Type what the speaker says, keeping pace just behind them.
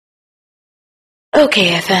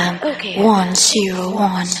okayfm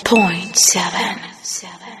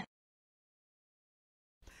 101.7.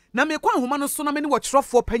 Na me kwa homa no so na me ne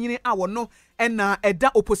wɔkyerɛfoɔ panyini a wɔno ɛna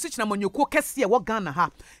ɛda opposition amanyɔkuo kɛse wɔ Ghana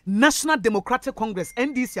ha National Democratic Congress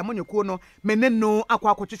NDC amanyɔkuo no me ne no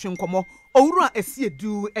akɔ akɔtwetwe nkɔmɔ owura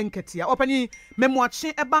Asiedu Nketia ɔpanyi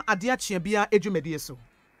memoache ɛba ade akyea bia edwumadie so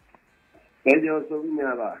Ejo so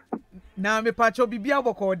nyara na me pacho bibia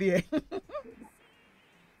bɔkɔ de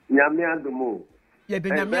nyame adumo ye de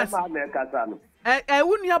nyame as ma na kasa no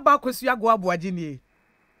wunua ba kwasu ago aboagye nie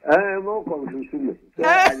mo konfusu me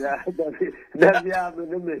ya da bia me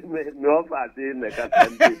offer na kasa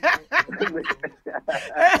ndi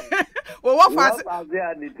wo offer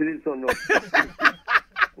ya ni triso no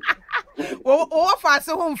wo offer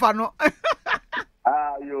se ho mfa no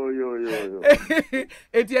yo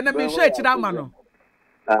eti na me hwe akira ma no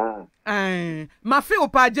ma fe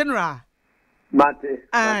opa general Mate.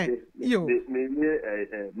 Yo. Me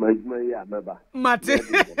ya meba. Mate.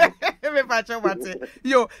 Me pacho mate.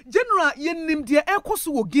 Yo, general yenim de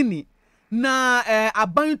ekoso wo Guinea na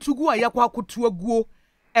aban tugu a yakwa akoto aguo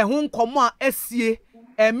ho nkomo a asie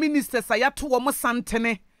ministers a yato wo mo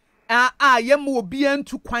santene a yem obi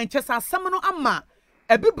antu kwan kyesa asem no ama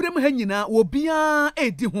ebibrem ha nyina obi a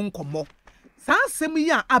edi ho nkomo. Sa asem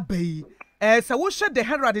yi a abai se wo hwe de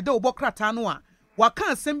Herald de obokrata no a waka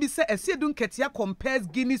asem bi se Asiedu Nketia compares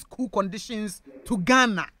Guinea school conditions to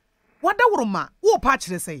Ghana. Wada woroma wo pa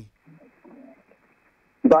kire sei.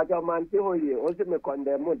 Ba jo man ti hoye o se me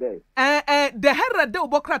condemn de. The Herald de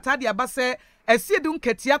obokrata de aba se Asiedu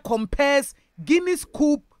Nketia compares Guinea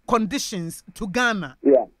school conditions to Ghana.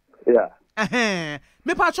 Yeah.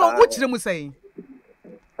 Me pa cho wo kire mu sei.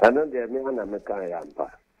 Ano de me na me kan ya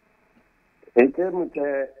mpa. Ente mu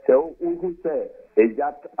te se u se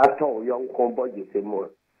ejat ato yon kombo jisemo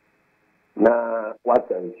na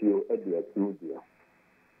wasanfio edi asudia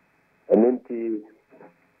enenti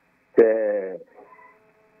te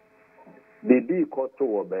bibi koto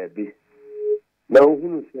wo baabi na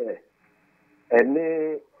ohunu se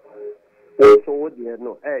ene so wodi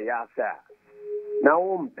no ya sa na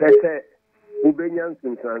wo mpese ubenya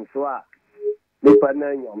nsunsanso a nipa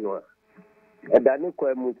na nya no edane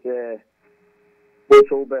kwa mu se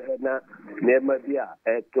so behena nema bia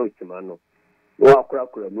tochima no wa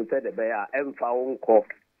kura mu se de be ya emfa wonko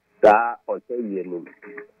da otoye no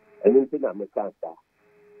eni ntina mekansa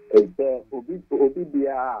ebe obi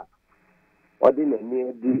bia odi na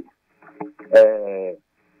ni di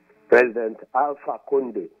President Alpha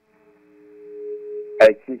Conde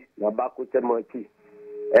echi na bakutemochi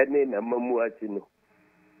eni na mamu achi no.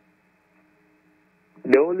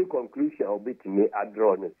 The only conclusion I'll be to me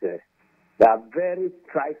draw is there are very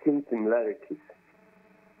striking similarities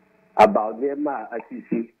about them as you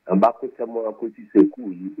see and back with someone who is a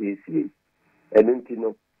cool AC. And you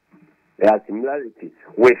know, there are similarities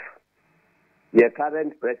with the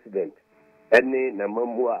current president, any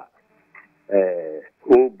Namamua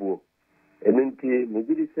Obo. And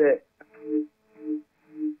maybe say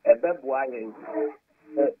a bad wine,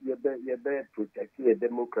 you better protect your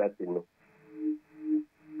democracy.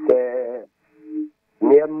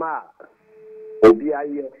 Myanmar. Obi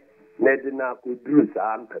aye nedina ko dru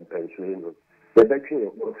sa ampempenso no the betwe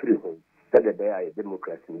e free home that the bear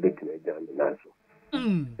democracy between Jan na so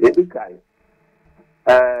edikai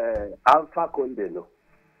Alpha Conde no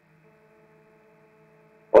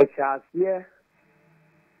o chasie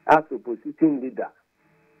as opposition leader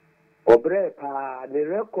obre pa ne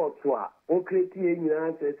record to a o create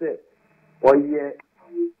nyina se oye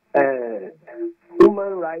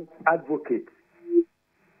human rights advocate.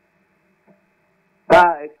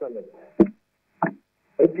 Excellent.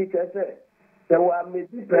 If you can say, there were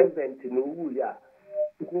maybe president in Uya,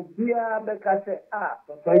 could be a Becca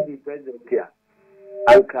Papa be president here.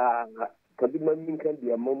 Anka, Kadiman can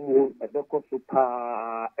be a momo, a doco super,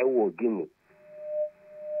 a Guinea.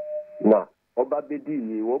 Now,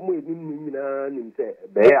 Obabedi, one way in say,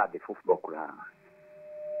 they are the football crowd.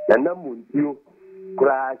 And then you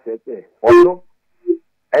crash, or no,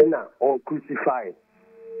 and now, or crucified.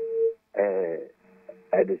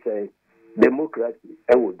 I say democracy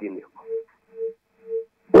ewo Guinea.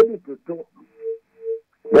 When you talk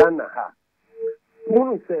Ghana ha,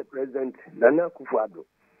 who say President Nana Akufo Addo,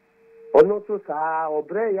 or also sa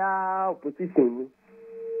obreya opposition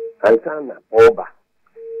and sana oba.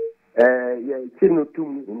 Yeah, chino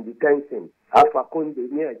tum in detention. Alpha Conde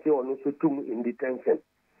near chino also tum in detention.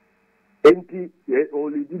 Empty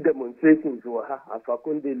only did demonstrations for her. Alpha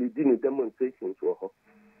Conde leading demonstrations for her.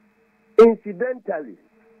 Incidentally,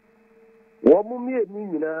 Wamumi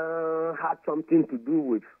had something to do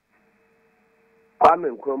with Kwame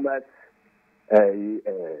Nkrumah's ne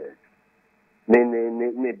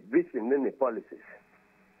vision ne policies.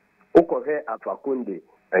 Okohe Afakunde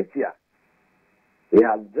Nketia, he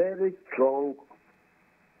has very strong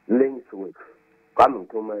links with Kwame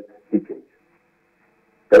Nkrumah's teachings.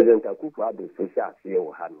 President Akufo Addo social here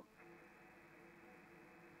Ohano.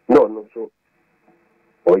 No, so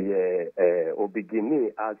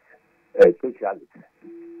Guinea as a socialist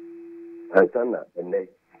and Sana and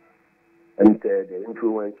the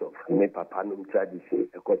influence of Nepapanum tradition,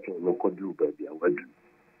 a culture no could do baby and what do.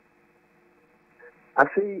 I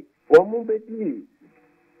say, one moment,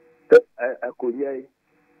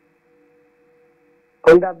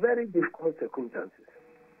 under very difficult circumstances.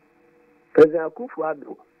 President Akufo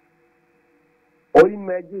Addo, or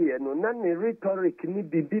imagine, no, none rhetoric ni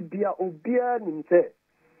bibia obia nimse.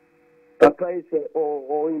 Papa say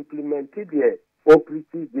or implemented here or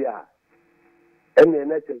preached there. And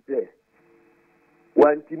then I say,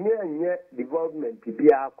 one timia development to be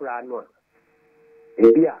a crano.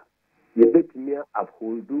 Ebia, you bet me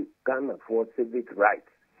uphold Ghana for civic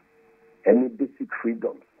rights and basic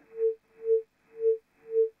freedoms.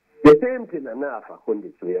 The same thing enough for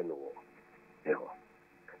Konde so you know.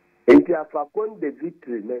 If you have found the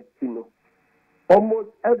victory, almost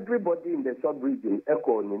everybody in the sub-region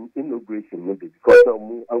echoed in inauguration maybe because I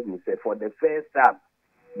would say for the first time,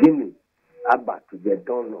 Guinea about to the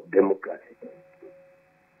dawn of democracy.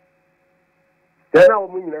 Then I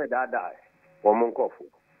will mean that die, or Monkofu.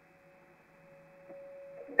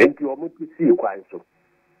 And you want to see quite so.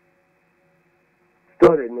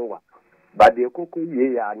 Story no one, but the Coco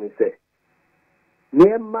ye and say,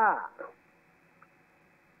 near Ma.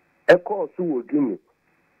 Echo so Guinea.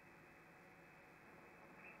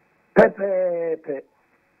 Pepe.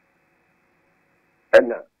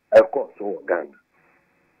 And echo so Ghana.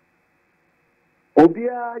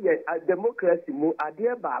 Obia a democracy mo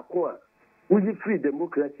adie ba ko a free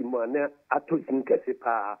democracy mo na atosin kese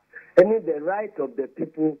pa. And the right of the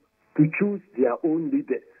people to choose their own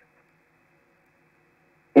leaders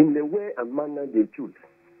in the way and manner they choose.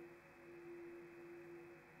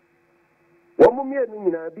 One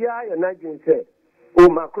na bia ya na gin say o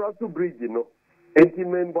macross to bridge no enti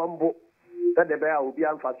membombo that the bear will be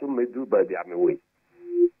amfaso medu ba bia me we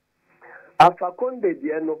afakonde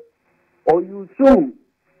de no or you soon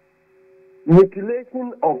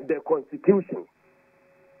mutilation of the constitution.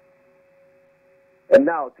 And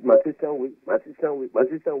now my sister with the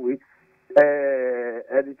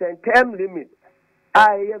same term limit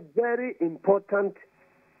are a very important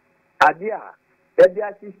idea. That the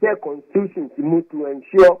assisted constitution to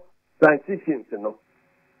ensure transitions, you know.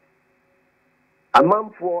 A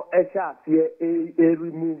man for a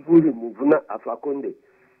remove na Afakonde.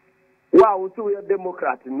 Wow, so a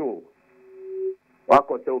Democrat, no.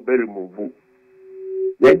 Wako se be remove.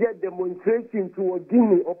 They get demonstration to a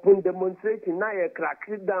Guinea open demonstration. Now you crack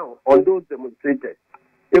it down on those demonstrators.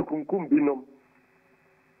 Ekunkum binom.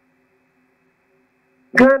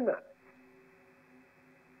 Ghana.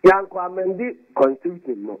 Yanko amendi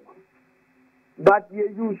constitution no. But ye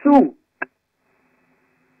you so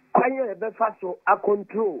kwanye ebe faso a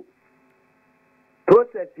control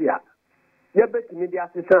process here. Ye bet media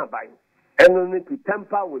assistant by and only to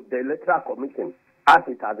tamper with the electoral commission as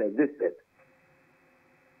it has existed.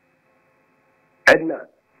 And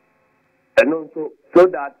also so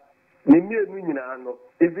that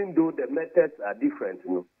even though the methods are different,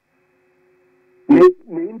 you know. The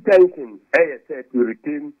intention is to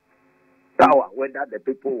retain power, whether the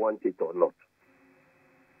people want it or not.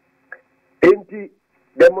 And the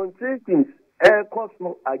demonstrations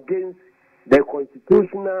against the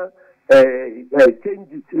constitutional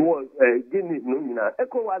changes was Guinea.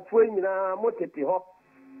 Echo was when Moteti Hop.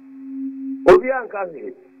 Obianka,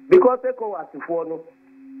 because Echo was for no.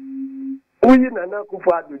 Uyin and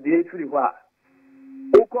Akufo Addo the everywhere.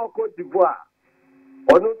 Oko Cote d'Ivoire.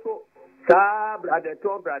 Also. Brother,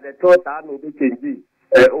 I know the change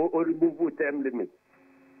or remove term limit.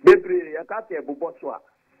 Debris, I can't say Buboswa.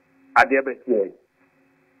 I never say.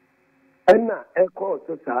 And now, of course,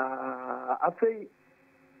 I say,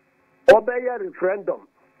 obey a referendum.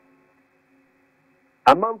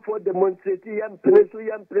 A man for demonstrating young prince.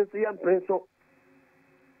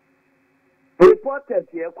 Reported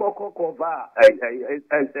here, Coco Cova, a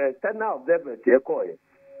center of them at Yekoy.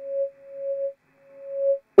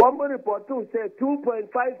 One report to say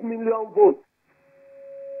 2.5 million votes.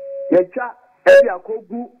 Yecha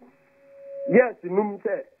Ebiakogu, yes,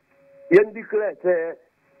 Numse, Yen declare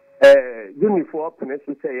uniform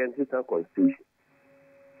necessary and system constitution.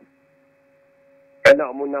 And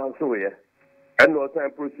now Mona so here. And no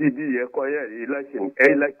time proceed here, election,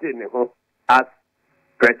 electing as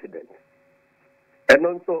president. And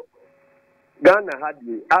also, Ghana had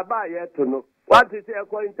the Abaya to know what is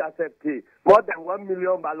equal intercept more than 1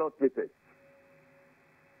 million ballot papers.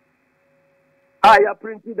 I have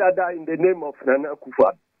printed that in the name of Nana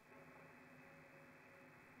Akufo.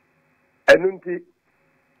 And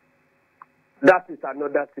that is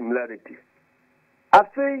another similarity. I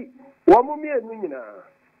say, one moment,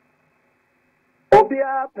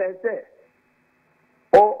 Obia per se,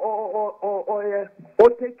 or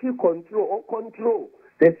taking control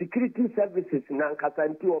the security services in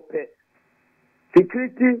Ankasanti or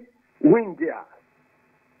security wing there,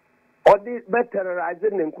 or this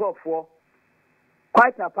terrorizing in crop for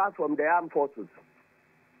quite apart from the armed forces.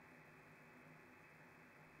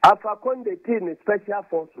 Afakon the team special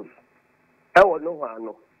forces. I will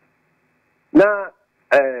know. Now,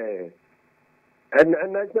 and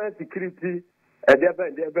national security,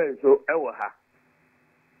 so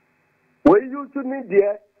we used to need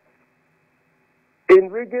there in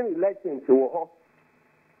rigging elections to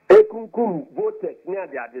Ekunkum voters near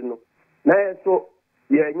the Adeno. Now, so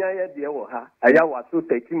Yanya Dioha, I was so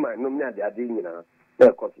taking my name near the Adina.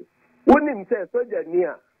 When him say, Soldier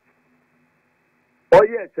near, oh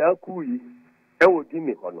yes, I'll cool you, and will give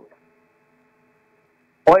me honor.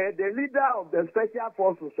 Or the leader of the special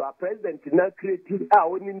forces or president in that creative, I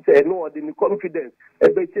wouldn't say no, the confidence, a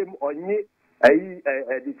became on ye, a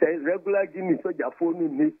regular Guinea soldier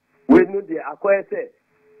phone me, when the acquire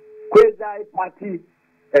quasi party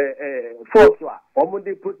force or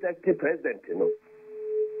the protective president, you know.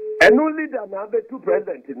 And no leader now, the two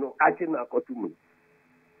presidents, you know, acting accordingly.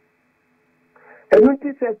 And when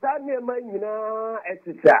he says, I near my,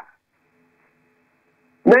 etc.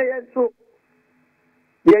 Now, so.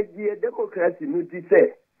 Ye democracy nuti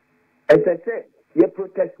say, as I say, ye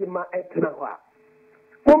protesting my etnawa.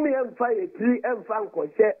 Mummy and fire 3 and Fanco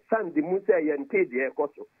share Sandy Musa and Teddy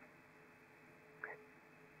Ecoso.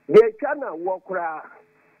 They cannot walk ra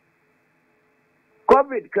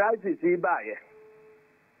COVID crisis ibaye.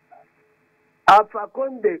 Alpha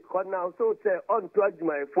Conde can also say on towards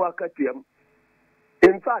my 4 katiam.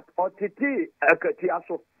 In fact, OTT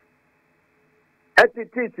akatiaso.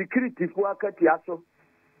 OTT security for akatiaso.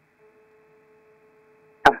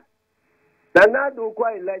 Nana do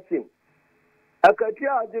quite election. A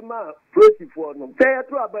Katia demand process for them. Say a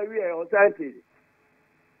trouble or authority.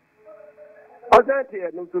 Authority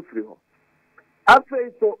and not to free.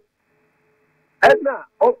 After so, and now,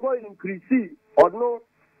 or increase or no,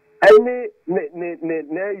 any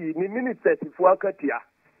ministers for Katia.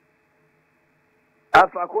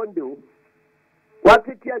 Alpha Condo. What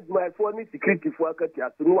it is my foreign security for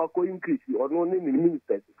Katia to no increase or no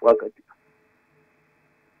ministers for Katia.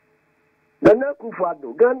 Nana Akufo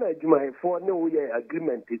Addo, Ghana is my 4 year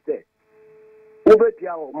agreement is there. Over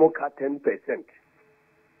here, more 10%.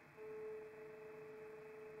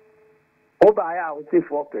 Over here, I would say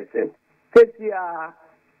 4%.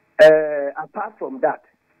 Apart from that,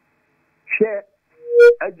 share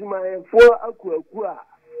as my 4 Akua,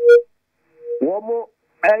 one more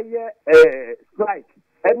strike.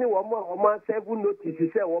 Any one more 7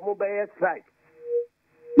 notices, one more by strike.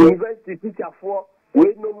 University teacher 4.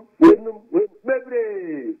 Wait,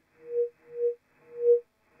 baby.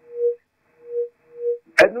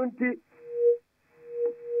 And until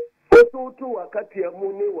also to a Katia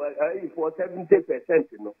money for 70%,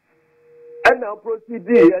 you know. And now proceed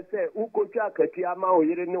here, say, Ukocha Katiama,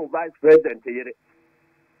 you know, vice president here.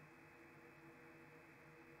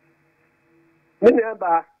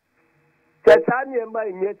 Remember, Tatania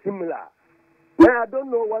is similar. Now I don't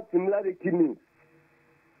know what similarity means.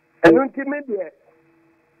 And ultimately,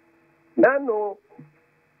 Nano,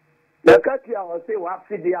 the Katia will say, what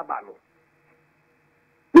see the Abano.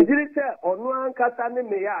 Did you say, on one Katani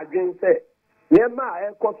may against say,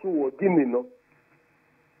 Yema, Ekosu, Dimino,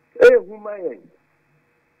 Humayan,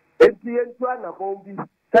 Etienne, home,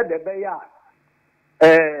 said the Baya,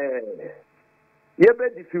 Yebe,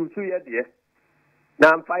 the few 2 years, dear.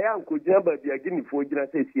 Now, Fayan could never be a Guinea for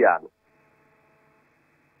Genasiano.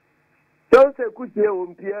 Don't say, could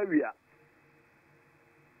you area?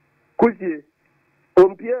 Kusie,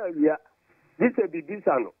 Ompia, this a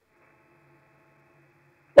Bibisano.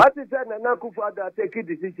 What is that? Nana Akufo Addo take a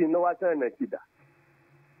decision, no water and a kida.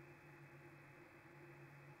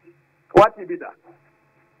 What is that?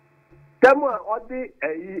 Someone ought the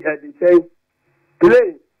same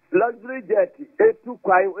plane, luxury jet, A2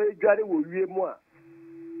 crime, A Jerry will be more.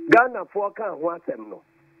 Ghana 4 can want them no.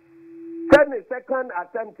 Then a second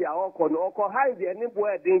attempt to our con or hide the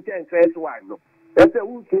anywhere danger and first one no. That's a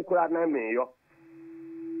who so mayor.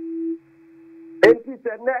 And he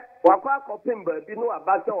said, Waka Copimber, you know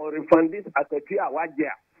about or refund this at a 3 hour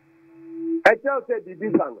year. I tell said the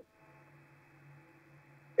different.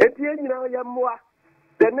 If you know more,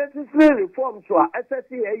 the necessary reforms were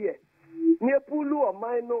SSA near Pulu or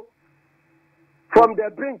Mino from the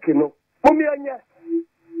brink, you know. Mumianya.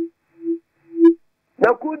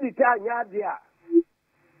 Now could the time yadia?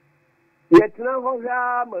 Yet now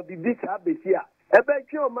Hogam be this habit here. I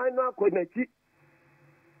bet you minor connect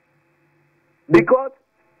because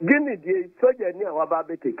Guinea the soldier near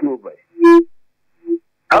Wababe take over.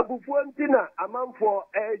 Abufuantina, a man for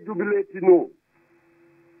a jubilate no.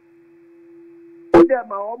 Oda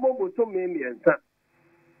ma omo boso memi ensa.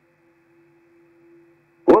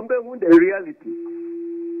 Wombe who the reality.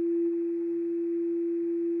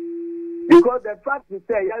 Because the fact is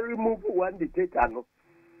say you remove one dictator no.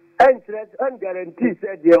 Interest and guarantee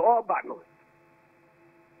said they all ban.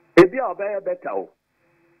 Ebi obey better o.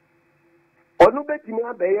 Onu betimi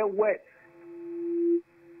abeye west.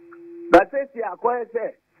 But say akwa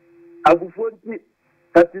say abufonti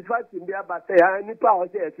satisfaction be about say any power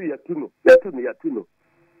say yatuno.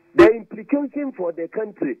 The implication for the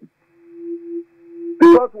country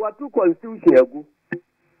because what to constitution agu.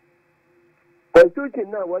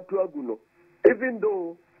 Constitution now what to agu no. Even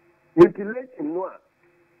though mutilation no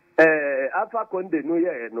alpha conde no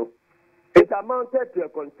yeah no. It amounted to a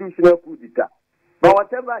constitutional coup d'etat. But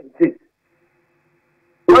whatever it is,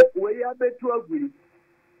 what we are to agree.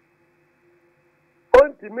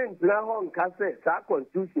 Ultimate now on cassette, our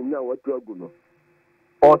constitution now what to agree no.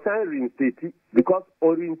 Or sign reinstate because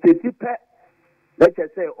orientate pet, let's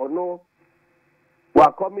say or no,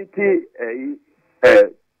 our committee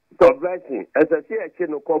subversion as I say a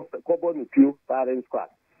chain of carbon few parent squad.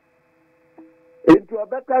 Into a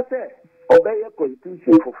better say, obey a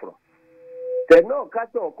constitution for. They no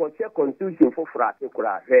catch or conscious constitution for frat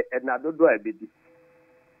and I don't do a bit.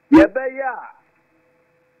 Yebeya,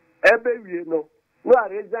 ebe you know, no I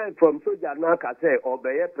resign from soldier now can say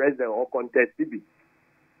obey a president or contest to be.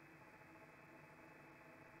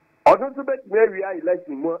 Or not to bet maybe I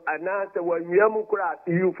election more and now when you are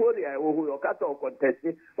euphoria who will cut or contest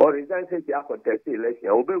or resign say you are contest election,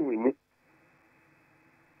 obey me.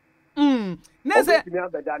 Nese.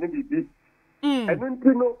 And then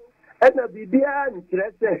to know. And the BBA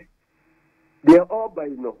interested, they are all by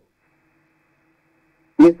no.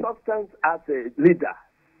 The substance as a leader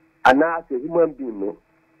and as a human being, no.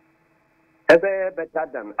 Ever better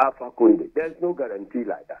than Alpha Conde. There's no guarantee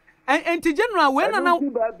like that. And to general, when I know.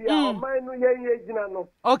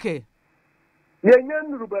 Okay.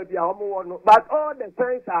 But all the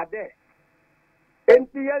signs are there. And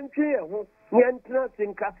the young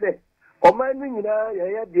in cafe, or my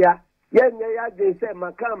dear. They say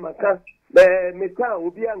maka meka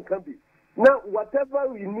obi ankabi. Now whatever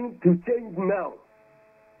we need to change now,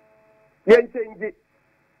 change it.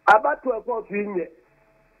 About to afford to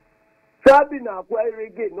Sabina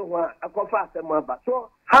again no one so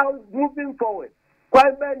how moving forward?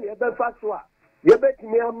 Quite many other fatwa. You bet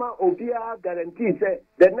me ama obia guarantee say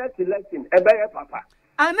the next election papa.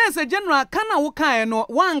 And as a general kana woka no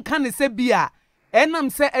one can say bia.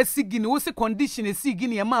 Enam se esigini wo se condition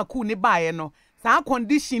esigini e ma ku ne baaye no saa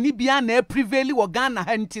condition ni bia na prevail wo Ghana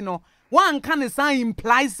hanti no wan kan say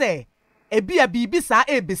imply say e bia bibi saa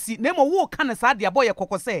ebesi na mo wo kan saa de aboye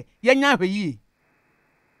kokose yenya hweyi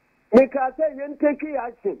me ka say yen take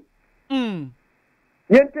action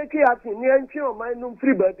yen take action ni anchi o man no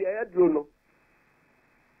free ba bia dro no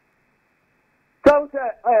so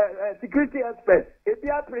security experts e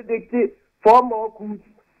bia predict 4 more coups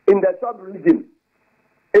in the sub-region.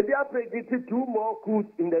 If they are predicted 2 more coups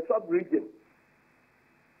in the sub-region.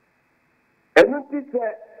 And notice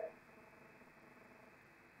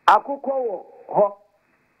Akufo Addo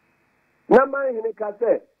Nama hineka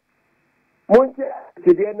say Monche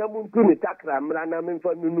kide na muntu ni takra mra na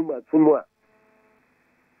memfa nunuma tumwa.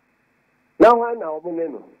 Now na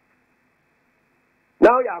obuneno.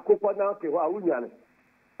 Now ya Akufo na ke wa unyane.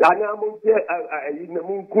 Ana munche na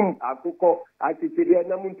munkum Akufo akikide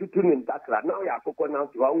na muntu tuni takra. Now ya Akufo na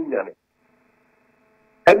ke wa unyane.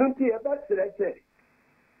 Enunti e ba say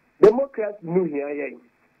democracy nu here.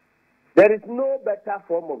 There is no better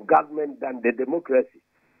form of government than the democracy.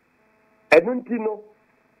 Enunti no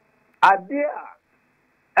adea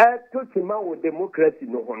to chima wo democracy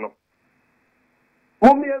no hono.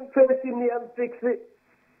 Mumi fix it.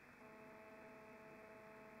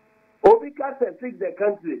 Obi ka fix the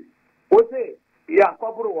country. O say ya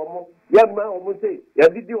kwaburu womo, ya ma womo say ya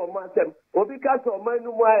didi womo asem. Obi ka so man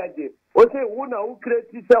no mu ayade. O say wo na wo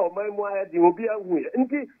create say o man mu ayade obi ahu ye.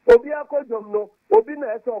 Nti obi akodom no, obi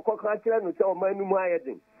na ese okoka kire no say o man no mu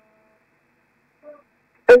ayade.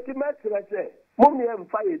 Enti metre say mummy em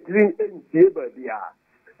fa ye 3 entie ba bia.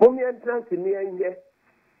 Mommy entrance in the end.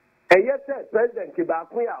 And yes, sir, President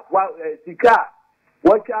Kibakuya, Sika,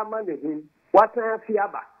 what chairman is him, what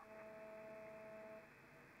Fiaba.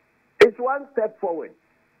 It's one step forward.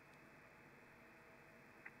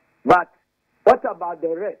 But what about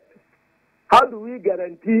the rest? How do we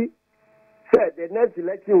guarantee that the next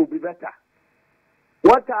election will be better?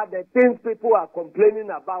 What are the things people are complaining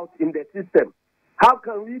about in the system? How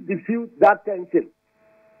can we diffuse that tension?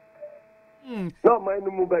 No, my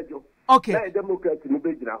no. Okay. Na democracy no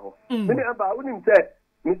be jira ho. Many about when say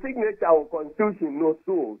my signature on constitution no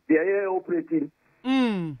so they are operating.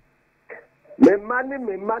 Me man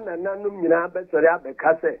nanum nyina be sori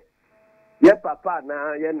abeka say ye papa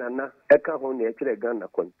na ye nana e ka ho na e kire Ghana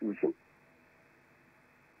constitution.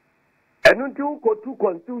 Enu nti ko tu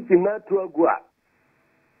constitution na to agu a.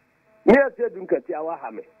 Me Asiedu Nketia wa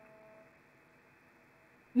ha me.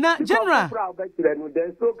 Na general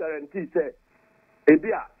there's no guarantee say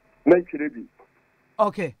ebia make ready.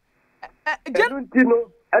 Okay.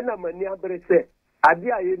 General ana mani abere say ade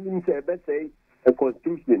a ye nim say be say a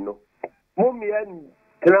constitution no. Mommy and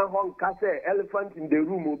tena hon ka say elephant in the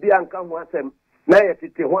room obi anka ho asem na ye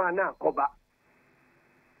tete ho ana akoba.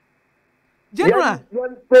 General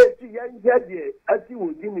yon say yan jade asi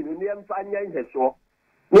wo Guinea no ne mfa nya nheso.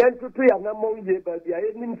 Yan tutu ya na mo ye ba bia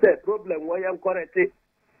ye nim say problem wo yan correct.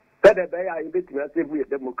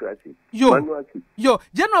 Democracy. Yo,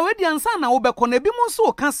 General, we di ansa na wo be kona bi mo so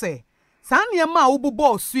o ka se. Sa niema a wo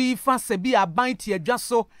bobɔ sui fa se bi aban ti adwa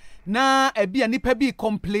so na ebi anipa bi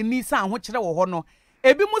complaini sa ho kire wo ho no.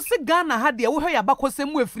 Ebi mo se Ghana ha de wo hwe ya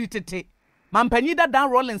bakosem mu afiri tete. Mampanyi da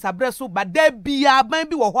Dan Rollins abreso ba da bia aban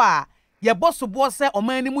bi wo ho a ye boso bo se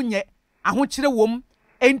oman ni mu nye aho kire wom.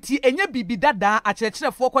 Enti enye bibi dada a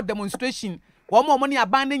kire for demonstration. Womo ni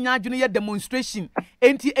aban ne nya adwene ye demonstration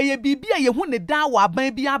enti eye bibia ye hu ne da wa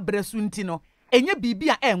aban bi abresu nti no enye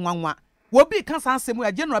bibia enwanwa wo bi ka san semu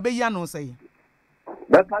ya general be yi anu sei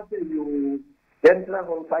na ka se yo yentra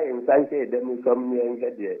hon fa en sanke dem som ni en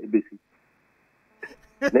gede ebesi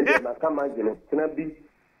ne de ma kama jene tena bi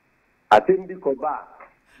atembi ko ba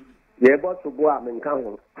ye bo to bo a men ka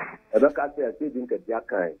ho e be ka se Asiedu Nketia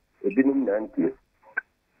kan ebinum na ntie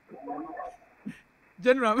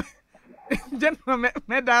general General,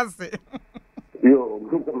 me dance. Yo,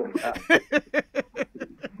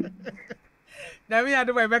 na me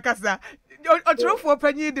adu be kasa. Otrofo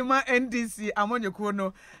panyi di ma NDC amonyekuo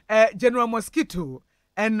no. General Mosquito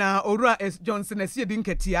and Ora S Johnson Asiedu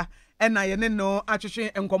Nketia and na ye ne no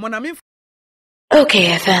atwetwe enkomo na me.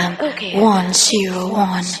 OKFM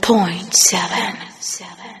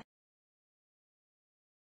 101.7.